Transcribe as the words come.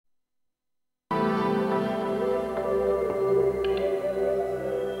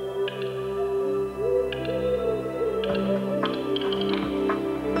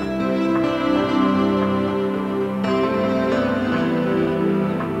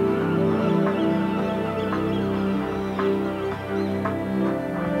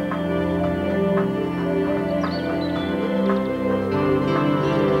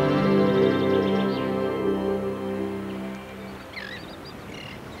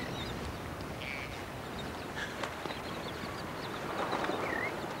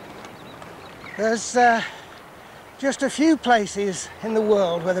There's just a few places in the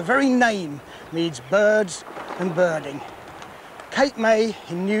world where the very name means birds and birding. Cape May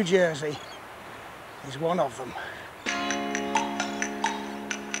in New Jersey is one of them.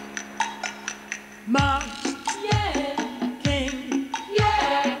 March, yeah, King,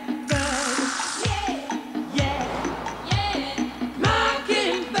 yeah, bird, yeah, yeah, yeah,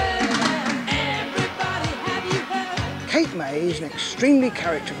 Mockingbird, everybody have you heard? Cape May is an extremely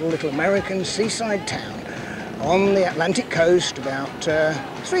characterful little American seaside town on the Atlantic coast, about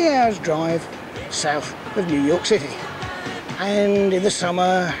 3 hours drive south of New York City. And in the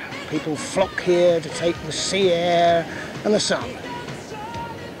summer, people flock here to take the sea air and the sun.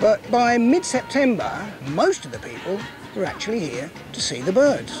 But by mid-September, most of the people are actually here to see the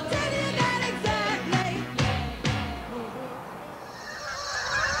birds.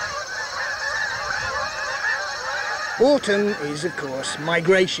 Autumn is, of course,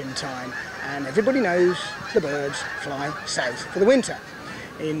 migration time, and everybody knows the birds fly south for the winter.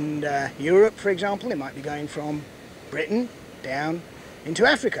 In Europe, for example, they might be going from Britain down into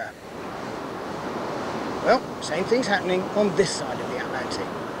Africa. Well, same thing's happening on this side of the Atlantic.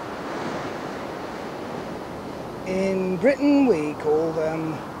 In Britain, we call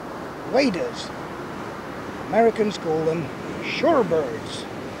them waders. Americans call them shorebirds,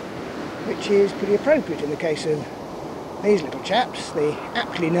 which is pretty appropriate in the case of these little chaps, the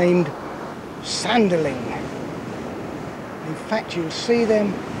aptly named sanderling. In fact, you'll see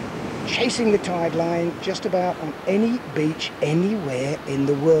them chasing the tide line just about on any beach anywhere in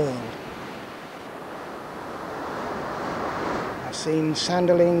the world. I've seen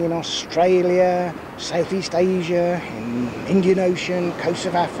sanderling in Australia, Southeast Asia, in Indian Ocean, coast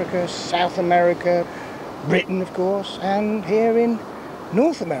of Africa, South America, Britain of course, and here in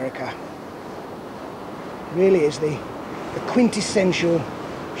North America. It really is the quintessential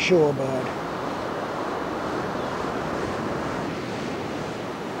shorebird.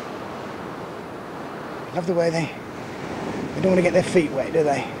 I love the way they don't want to get their feet wet, do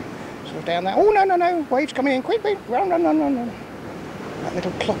they? Sort of down there. Oh, no, no, no, waves coming in, quick, quick, run, run, run, run, run. Like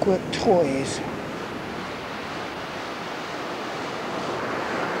little clockwork toys.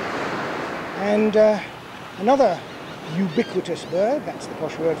 And another ubiquitous bird, that's the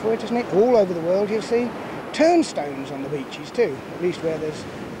posh word for it, isn't it? All over the world you'll see turnstones on the beaches too, at least where there's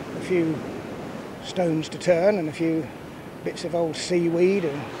a few stones to turn and a few bits of old seaweed,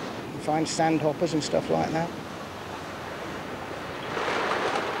 and you find sandhoppers and stuff like that.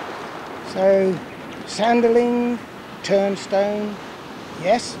 So, sanderling, turnstone,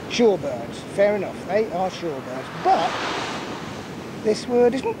 yes, shorebirds, fair enough, they are shorebirds, but this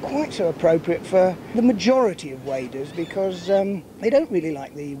word isn't quite so appropriate for the majority of waders because they don't really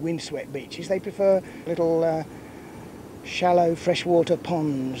like the windswept beaches. They prefer little shallow freshwater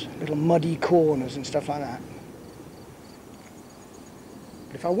ponds, little muddy corners and stuff like that.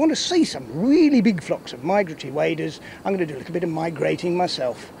 But if I want to see some really big flocks of migratory waders, I'm going to do a little bit of migrating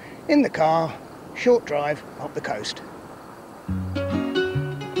myself. In the car, short drive up the coast.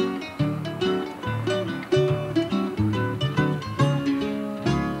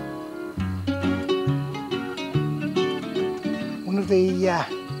 One of the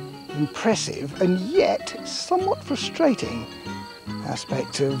impressive and yet somewhat frustrating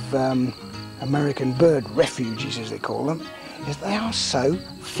aspect of American bird refuges, as they call them, is they are so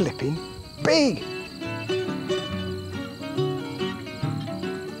flipping big.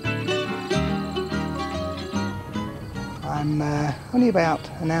 I'm only about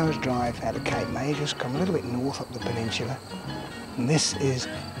an hour's drive out of Cape May, just come a little bit north up the peninsula, and this is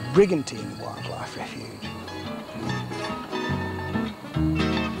Brigantine Wildlife Refuge.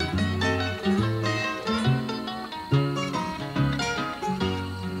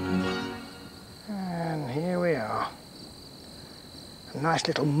 And here we are. A nice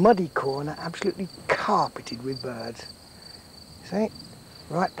little muddy corner, absolutely carpeted with birds. See?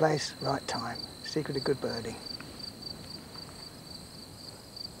 Right place, right time. Secret of good birding.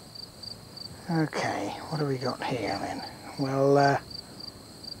 Okay, what have we got here then? Well,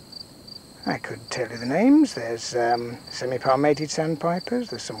 I could tell you the names. There's semi-palmated sandpipers,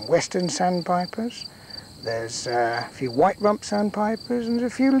 there's some western sandpipers, there's a few white-rump sandpipers, and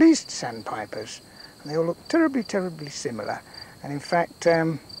there's a few least sandpipers. And they all look terribly, terribly similar. And in fact,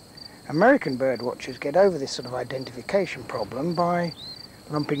 American bird watchers get over this sort of identification problem by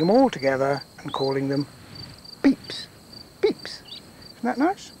lumping them all together and calling them peeps. Peeps. Isn't that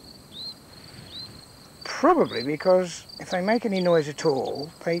nice? Probably because if they make any noise at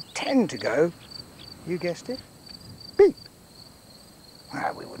all, they tend to go, you guessed it, beep.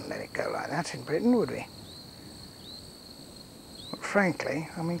 Well, we wouldn't let it go like that in Britain, would we? frankly,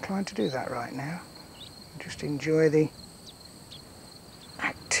 I'm inclined to do that right now. Just enjoy the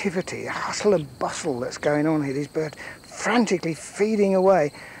activity, the hustle and bustle that's going on here. These birds frantically feeding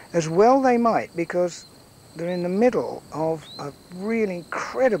away, as well they might, because they're in the middle of a really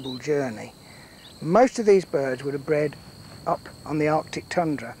incredible journey. Most of these birds would have bred up on the Arctic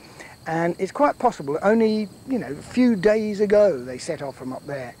tundra, and it's quite possible that only, you know, a few days ago they set off from up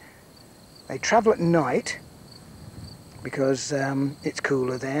there. They travel at night because it's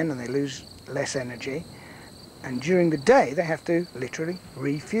cooler then and they lose less energy, and during the day they have to literally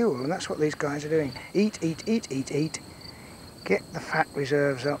refuel, and that's what these guys are doing. Eat, eat, eat, eat, eat, get the fat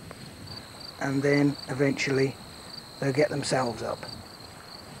reserves up, and then eventually they'll get themselves up.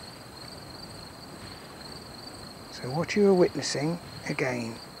 So what you are witnessing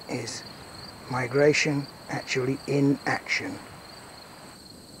again is migration actually in action.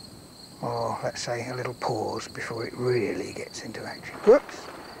 Or let's say a little pause before it really gets into action. Whoops,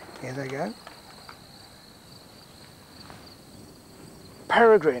 here they go.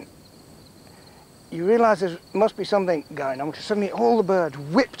 Peregrine. You realise there must be something going on, because suddenly all the birds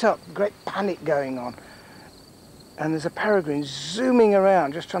whipped up, great panic going on. And there's a peregrine zooming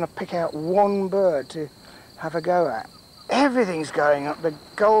around, just trying to pick out one bird to have a go at. Everything's going up. The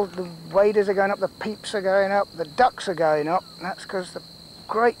waders are going up, the peeps are going up, the ducks are going up. And that's because the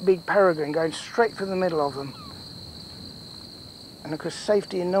great big peregrine going straight through the middle of them. And of course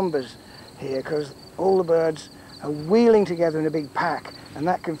safety in numbers here, because all the birds are wheeling together in a big pack, and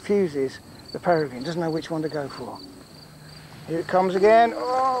that confuses the peregrine, doesn't know which one to go for. Here it comes again.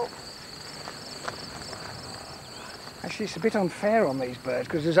 Oh! Actually, it's a bit unfair on these birds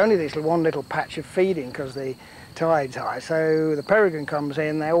because there's only this one little patch of feeding because the tide's high. So the peregrine comes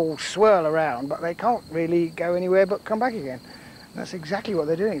in, they all swirl around, but they can't really go anywhere but come back again. That's exactly what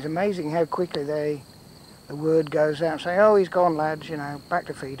they're doing. It's amazing how quickly the word goes out, saying, "Oh, he's gone, lads, you know, back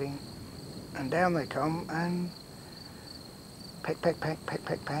to feeding." And down they come and peck, peck, peck, peck,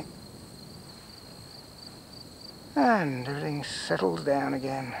 peck, peck. And everything settles down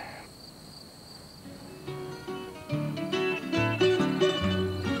again.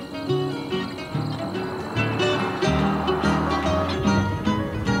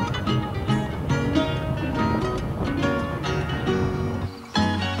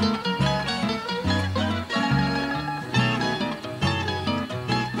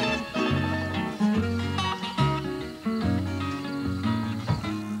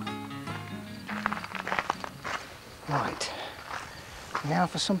 Right, now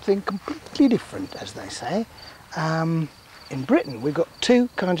for something completely different, as they say. In Britain we've got two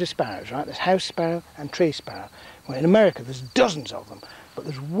kinds of sparrows, right? There's house sparrow and tree sparrow. Well, in America there's dozens of them, but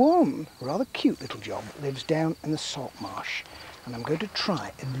there's one rather cute little job that lives down in the salt marsh, and I'm going to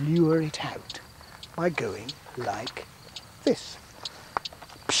try and lure it out by going like this.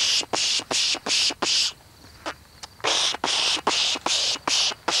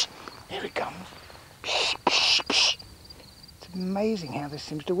 Here it comes. Amazing how this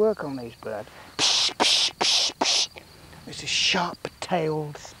seems to work on these birds. It's a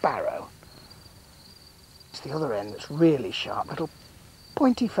sharp-tailed sparrow. It's the other end that's really sharp, little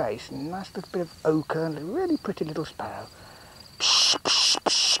pointy face, and nice little bit of ochre, and a really pretty little sparrow.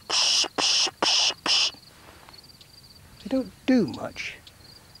 They don't do much,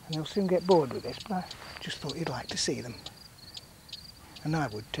 and they'll soon get bored with this, but I just thought you'd like to see them. And I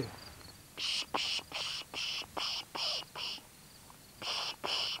would too.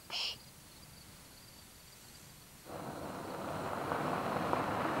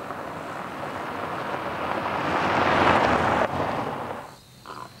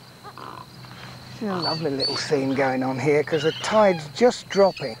 There's a lovely little scene going on here because the tide's just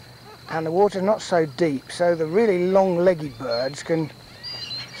dropping and the water's not so deep, so the really long-legged birds can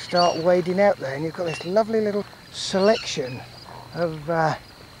start wading out there, and you've got this lovely little selection of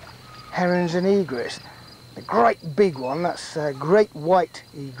herons and egrets. The great big one, that's a great white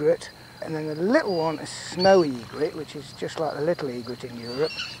egret, and then the little one is snow egret, which is just like the little egret in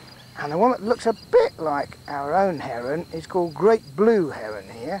Europe. And the one that looks a bit like our own heron is called great blue heron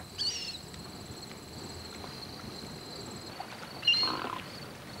here.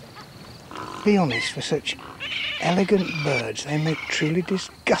 Be honest, for such elegant birds, they make truly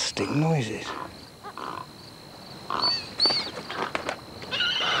disgusting noises.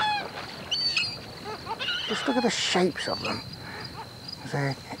 Just look at the shapes of them.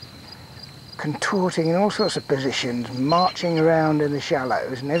 They're contorting in all sorts of positions, marching around in the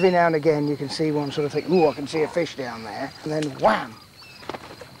shallows, and every now and again you can see one sort of think, "Ooh, I can see a fish down there," and then wham!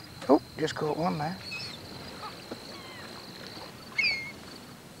 Oh, just caught one there.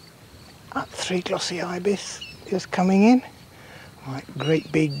 Up three glossy ibis just coming in. like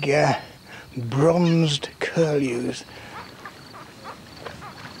great big bronzed curlews.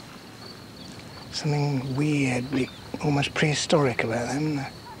 Something weirdly, almost prehistoric about them.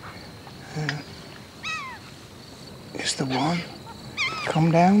 It's the one.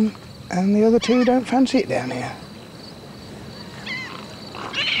 Come down, and the other two don't fancy it down here.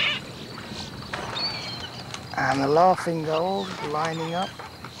 And the laughing gulls lining up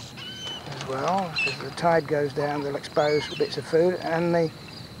as well. As the tide goes down, they'll expose bits of food, and the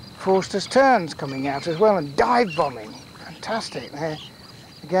Forster's terns coming out as well and dive bombing. Fantastic.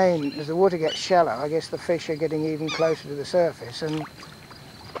 Again, as the water gets shallow, I guess the fish are getting even closer to the surface, and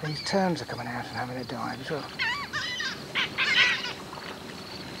these terns are coming out and having a dive as well.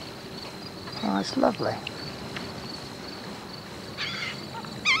 Oh, it's lovely.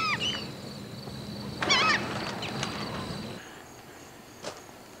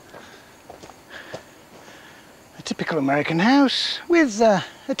 A typical American house with a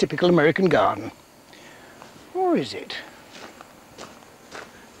typical American garden. Or is it?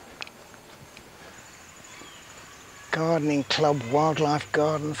 Gardening Club Wildlife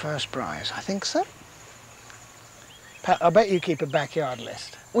Garden First Prize. I think so. Pat, I bet you keep a backyard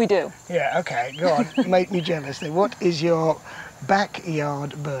list. We do. Yeah, okay, go on. Make me jealous then. What is your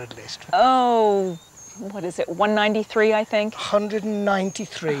backyard bird list? Oh, what is it? 193, I think.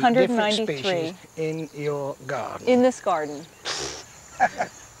 193 different species in your garden. In this garden.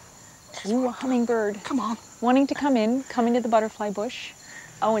 Ooh, a hummingbird. Come on. Wanting to come into the butterfly bush.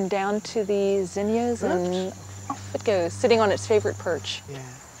 Oh, and down to the zinnias, and off it goes, sitting on its favorite perch. Yeah.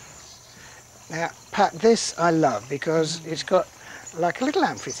 Now, Pat, this I love because it's got like a little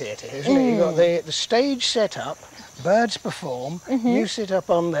amphitheatre, isn't it? You've got the stage set up, birds perform, you sit up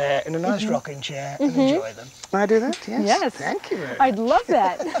on there in a nice rocking chair and enjoy them. Can I do that? Yes. Yes. Thank you very much. I'd love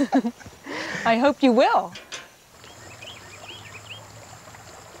that. I hope you will.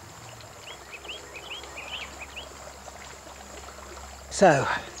 So,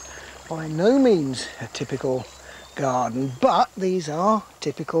 by no means a typical garden, but these are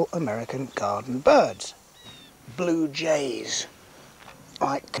typical American garden birds. Blue jays.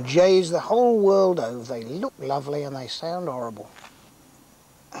 Like jays the whole world over. They look lovely and they sound horrible.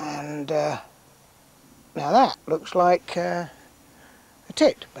 And now that looks like a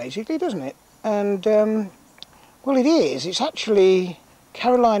tit, basically, doesn't it? And, well, it is. It's actually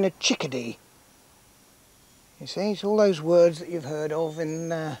Carolina chickadee. You see, it's all those words that you've heard of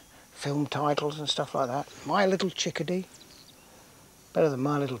in film titles and stuff like that. My little chickadee. Better than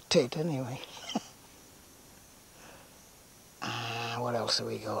my little tit, anyway. What else have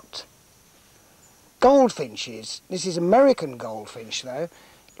we got? Goldfinches. This is American goldfinch, though.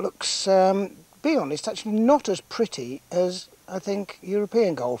 Looks, be honest, actually not as pretty as, I think,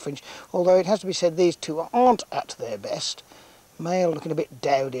 European goldfinch. Although it has to be said these two aren't at their best. Male looking a bit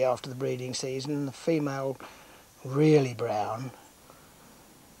dowdy after the breeding season, and the female really brown.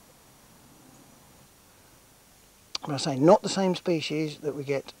 And I say not the same species that we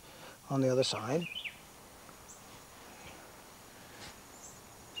get on the other side.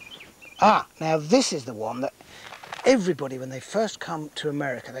 Ah, now this is the one that everybody, when they first come to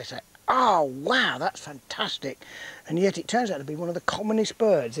America, they say, oh wow, that's fantastic. And yet it turns out to be one of the commonest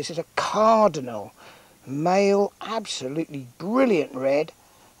birds. This is a cardinal. Male, absolutely brilliant red,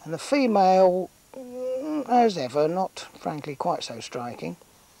 and the female, as ever, not frankly quite so striking.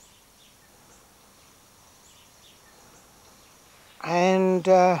 And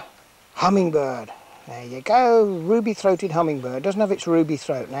hummingbird. There you go, ruby-throated hummingbird. Doesn't have its ruby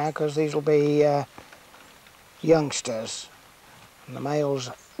throat now because these will be youngsters. And the males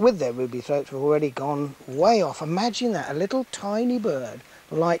with their ruby throats have already gone way off. Imagine that, a little tiny bird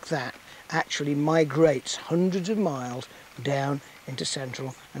like that actually migrates hundreds of miles down into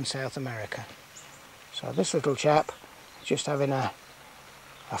Central and South America. So this little chap is just having a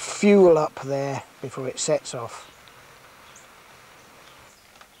fuel up there before it sets off.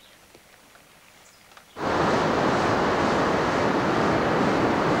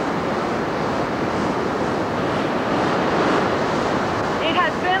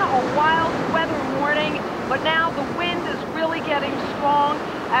 But now the wind is really getting strong,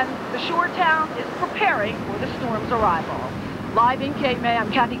 and the shore town is preparing for the storm's arrival. Live in Cape May,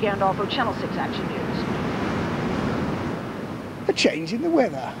 I'm Kathy Gandolfo, Channel 6 Action News. A change in the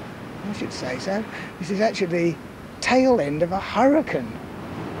weather, I should say so. This is actually tail end of a hurricane.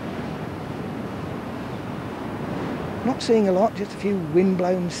 Not seeing a lot, just a few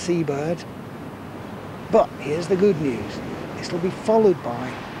wind-blown seabirds. But here's the good news. This will be followed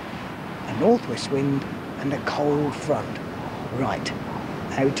by a northwest wind and a cold front. Right,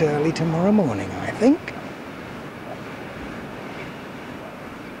 out early tomorrow morning, I think.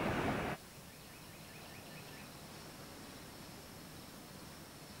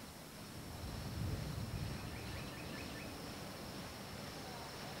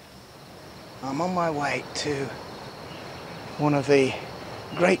 I'm on my way to one of the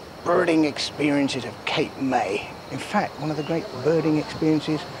great birding experiences of Cape May. In fact, one of the great birding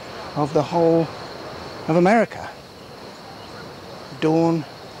experiences of the whole of America. Dawn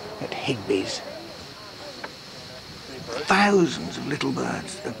at Higby's. Thousands of little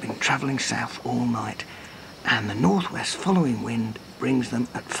birds have been travelling south all night, and the northwest following wind brings them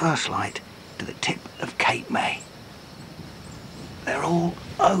at first light to the tip of Cape May. They're all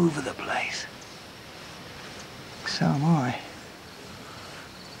over the place. So am I.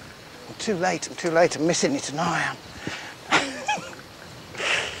 I'm too late, I'm missing it, and I am.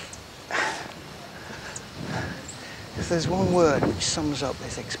 If there's one word which sums up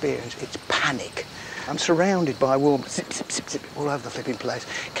this experience, it's panic. I'm surrounded by warblers, zip, zip, zip, zip, all over the flipping place.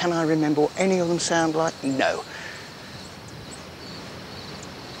 Can I remember what any of them sound like? No.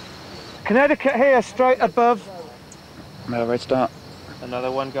 Connecticut here, straight above. Another red start.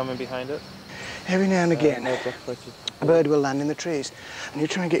 Another one coming behind it. Every now and again, a bird will land in the trees, and you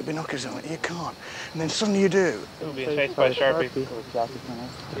try and get binoculars on it, you can't. And then suddenly you do. It'll be chased by a Sharpie.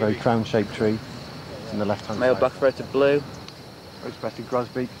 A very crown-shaped tree. It's in the left-hand Male side. black-throated blue. Red-breasted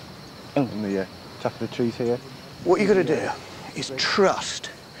grosbeak. In the top of the trees here. What you've got to do is trust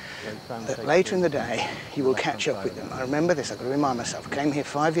that later in the day you will catch up with them. I remember this, I've got to remind myself. I came here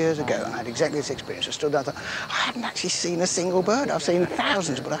 5 years ago and I had exactly this experience. I stood there and thought, I hadn't actually seen a single bird. I've seen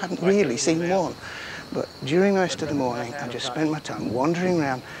thousands, but I hadn't really seen one. But during the rest of the morning, I just spent my time wandering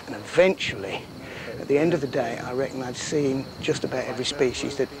around, and eventually, at the end of the day, I reckon I'd seen just about every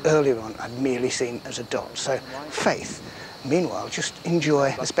species that earlier on I'd merely seen as a dot. So, faith. Meanwhile, just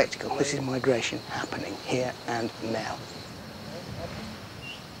enjoy the spectacle. This is migration happening here and now.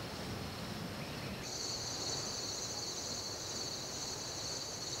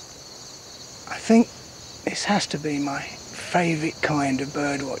 I think this has to be my favourite kind of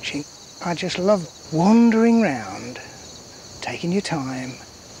bird watching. I just love wandering round, taking your time,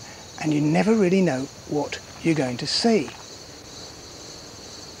 and you never really know what you're going to see.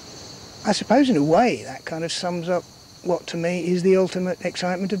 I suppose in a way that kind of sums up what to me is the ultimate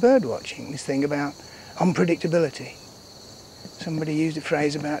excitement of bird watching, this thing about unpredictability. Somebody used a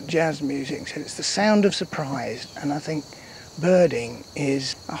phrase about jazz music, said it's the sound of surprise, and I think birding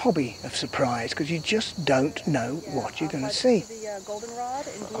is a hobby of surprise because you just don't know what you're going to see. The goldenrod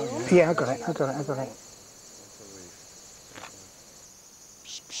in bloom. Yeah, I got it.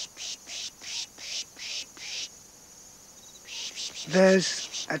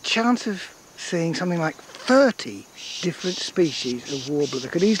 There's a chance of seeing something like 30 different species of warbler.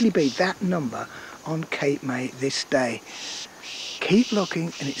 There could easily be that number on Cape May this day. Keep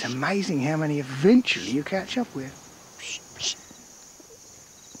looking, and it's amazing how many eventually you catch up with.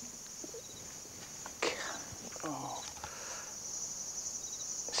 Oh.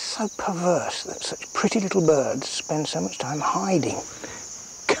 So perverse that such pretty little birds spend so much time hiding.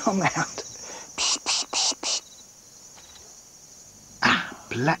 Come out. Psst, psst, psst, psst. Ah,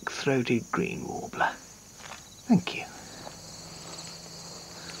 black-throated green warbler. Thank you.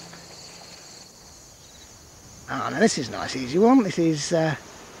 Ah, now this is a nice easy one. This is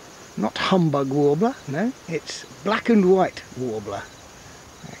not humbug warbler, no, it's black and white warbler.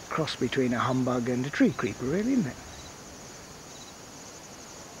 A cross between a humbug and a tree creeper, really, isn't it?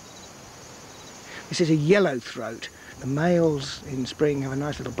 This is a yellow throat. The males in spring have a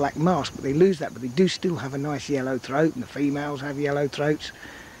nice little black mask, but they lose that, but they do still have a nice yellow throat, and the females have yellow throats.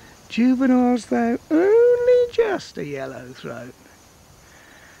 Juveniles, though, only just a yellow throat.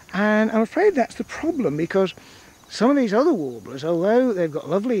 And I'm afraid that's the problem, because some of these other warblers, although they've got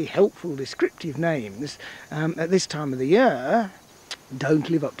lovely, helpful, descriptive names, at this time of the year, don't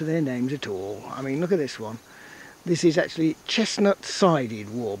live up to their names at all. I mean, look at this one. This is actually chestnut-sided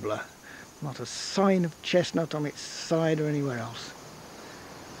warbler. Not a sign of chestnut on its side or anywhere else.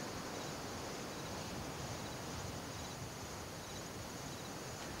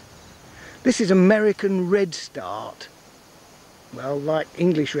 This is American redstart. Well, like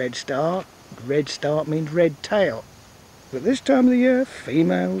English redstart means red tail. But this time of the year,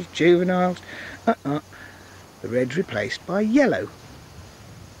 females, juveniles, the red's replaced by yellow.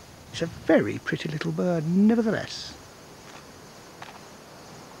 It's a very pretty little bird, nevertheless.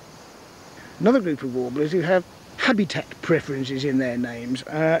 Another group of warblers who have habitat preferences in their names.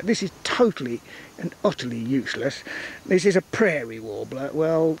 This is totally and utterly useless. This is a prairie warbler.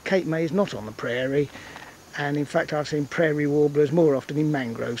 Well, Cape May is not on the prairie, and in fact I've seen prairie warblers more often in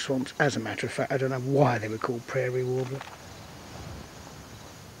mangrove swamps. As a matter of fact, I don't know why they were called prairie warbler.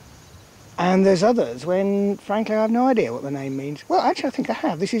 And there's others when, frankly, I have no idea what the name means. Well, actually, I think I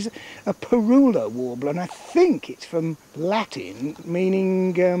have. This is a parula warbler, and I think it's from Latin,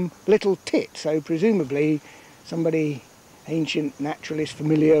 meaning little tit. So presumably somebody, ancient naturalist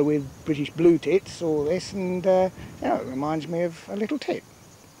familiar with British blue tits, saw this, and it reminds me of a little tit,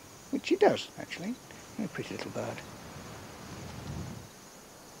 which it does, actually. A pretty little bird.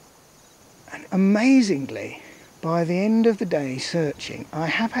 And amazingly, by the end of the day searching, I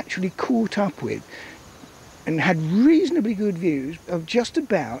have actually caught up with and had reasonably good views of just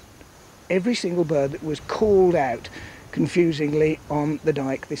about every single bird that was called out confusingly on the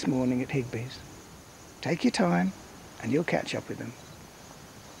dike this morning at Higby's. Take your time and you'll catch up with them.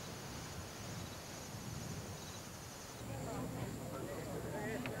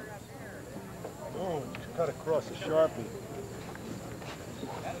 Oh, cut across a Sharpie.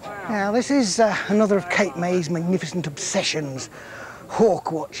 Now this is another of Kate May's magnificent obsessions,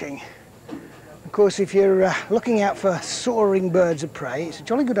 hawk watching. Of course, if you're looking out for soaring birds of prey, it's a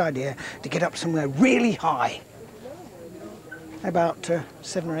jolly good idea to get up somewhere really high, about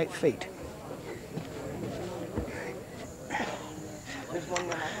 7 or 8 feet.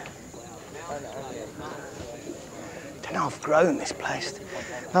 It's half-grown, this place.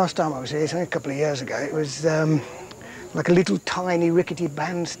 Last time I was here, a couple of years ago, it was like a little tiny rickety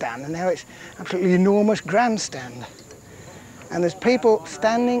bandstand, and now it's absolutely enormous grandstand. And there's people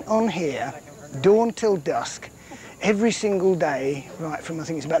standing on here dawn till dusk every single day, right from I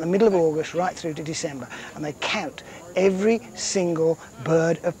think it's about the middle of August right through to December, and they count every single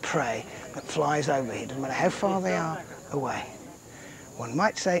bird of prey that flies over here, doesn't matter how far they are away. One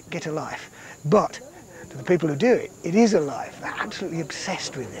might say get a life, but to the people who do it, it is a life. They're absolutely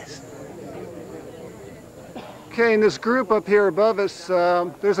obsessed with this. Okay, in this group up here above us,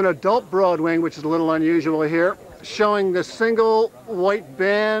 there's an adult broadwing, which is a little unusual here, showing the single white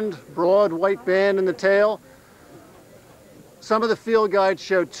band, broad white band in the tail. Some of the field guides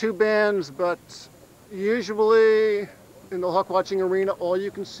show 2 bands, but usually in the hawk watching arena, all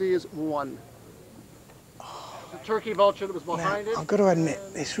you can see is 1. The turkey vulture that was behind it. I've got to admit,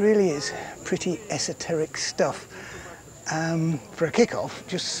 this really is pretty esoteric stuff. For a kick-off,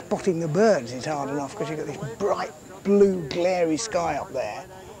 just spotting the birds is hard enough because you've got this bright blue glary sky up there,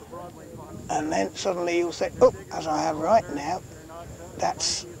 and then suddenly you'll say, oh, as I have right now,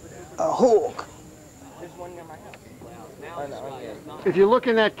 that's a hawk. If you look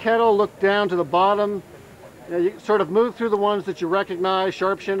in that kettle, look down to the bottom, you sort of move through the ones that you recognize,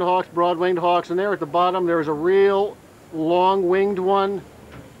 sharp-shinned hawks, broad-winged hawks, and there at the bottom there's a real long-winged one,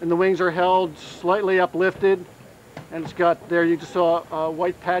 and the wings are held slightly uplifted. And it's got, there you just saw a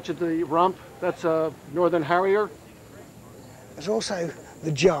white patch at the rump. That's a northern harrier. There's also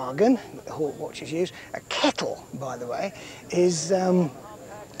the jargon that the hawk watchers use. A kettle, by the way, is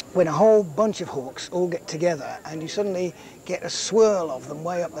when a whole bunch of hawks all get together and you suddenly get a swirl of them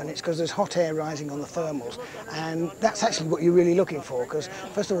way up there, and it's because there's hot air rising on the thermals. And that's actually what you're really looking for, because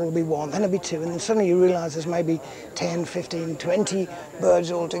first of all it'll be 1, then it'll be 2, and then suddenly you realise there's maybe 10, 15, 20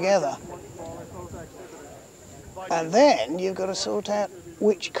 birds all together. And then you've got to sort out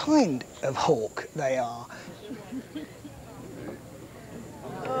which kind of hawk they are.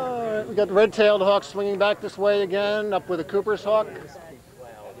 We've got the red-tailed hawk swinging back this way again, up with a Cooper's hawk.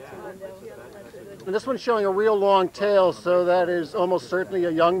 And this one's showing a real long tail, so that is almost certainly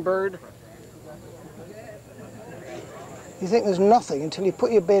a young bird. You think there's nothing until you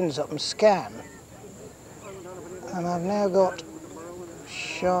put your bins up and scan. And I've now got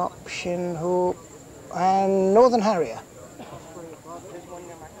sharp-shinned hawk and northern harrier.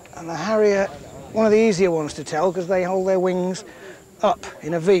 And the harrier, one of the easier ones to tell because they hold their wings up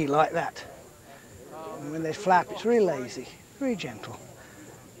in a V like that. And when they flap, it's really lazy, very gentle,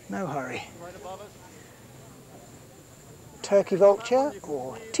 no hurry. Turkey vulture,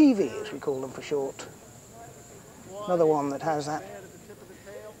 or TV as we call them for short. Another one that has that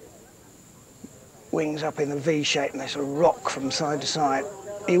wings up in the V shape and they sort of rock from side to side.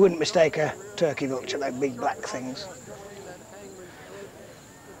 You wouldn't mistake a turkey vulture, they're big black things.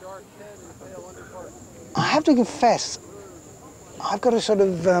 I have to confess, I've got a sort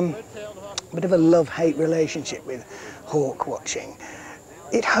of bit of a love-hate relationship with hawk watching.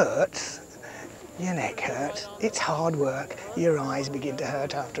 It hurts, your neck hurts, it's hard work, your eyes begin to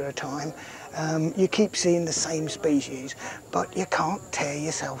hurt after a time. You keep seeing the same species, but you can't tear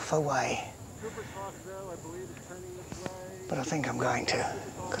yourself away. But I think I'm going to,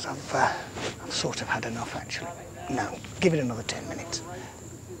 because I've sort of had enough actually. No, give it another 10 minutes.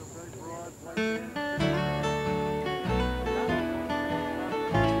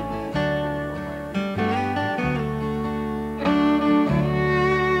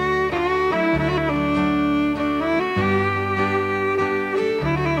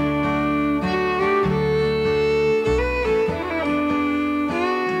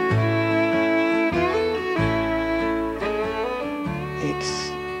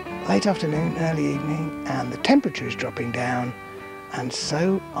 late afternoon, early evening, and the temperature is dropping down, and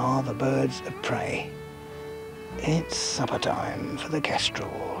so are the birds of prey. It's supper time for the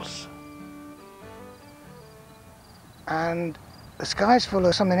kestrels. And the sky's full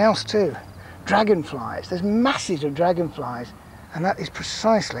of something else too. Dragonflies. There's masses of dragonflies, and that is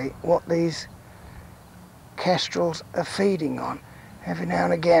precisely what these kestrels are feeding on. Every now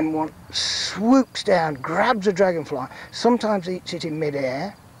and again one swoops down, grabs a dragonfly, sometimes eats it in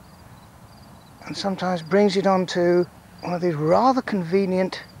mid-air, and sometimes brings it onto one of these rather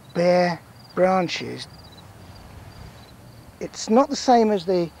convenient bare branches. It's not the same as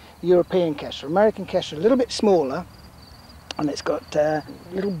the European kestrel. American kestrel a little bit smaller, and it's got a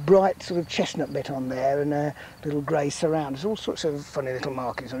little bright sort of chestnut bit on there and a little grey surround. There's all sorts of funny little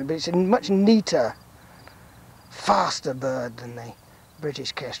markings on it, but it's a much neater, faster bird than the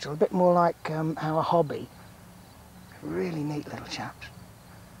British kestrel, a bit more like our hobby. Really neat little chaps.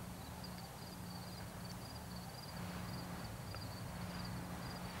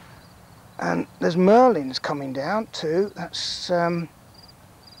 And there's merlins coming down too. That's the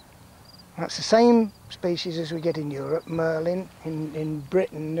same species as we get in Europe. Merlin in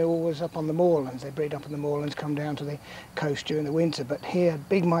Britain, they're always up on the moorlands. They breed up on the moorlands, come down to the coast during the winter. But here,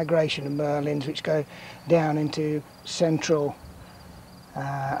 big migration of merlins which go down into Central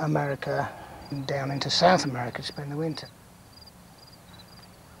America and down into South America to spend the winter.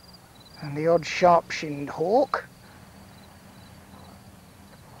 And the odd sharp-shinned hawk.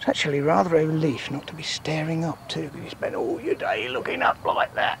 It's actually rather a relief not to be staring up too, because you spend all your day looking up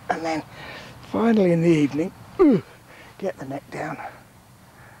like that, and then finally in the evening, get the neck down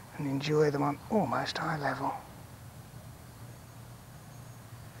and enjoy them on almost eye level.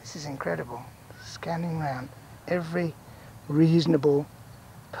 This is incredible. Scanning round, every reasonable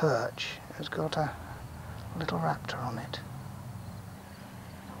perch has got a little raptor on it.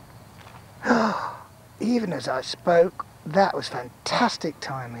 Even as I spoke, that was fantastic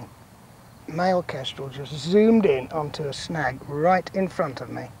timing. Male kestrel just zoomed in onto a snag right in front of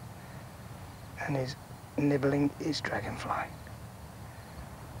me and is nibbling his dragonfly.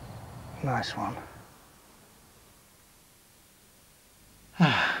 Nice one.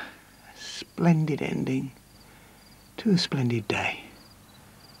 Splendid ending to a splendid day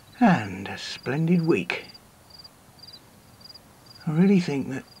and a splendid week. I really think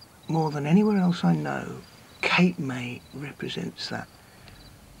that more than anywhere else I know, Cape May represents that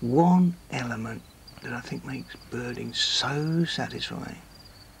one element that I think makes birding so satisfying: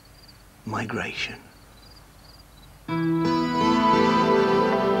 migration.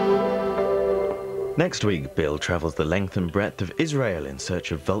 Next week, Bill travels the length and breadth of Israel in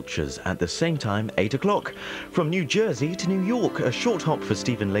search of vultures at the same time, 8 o'clock. From New Jersey to New York, a short hop for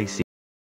Stephen Lacey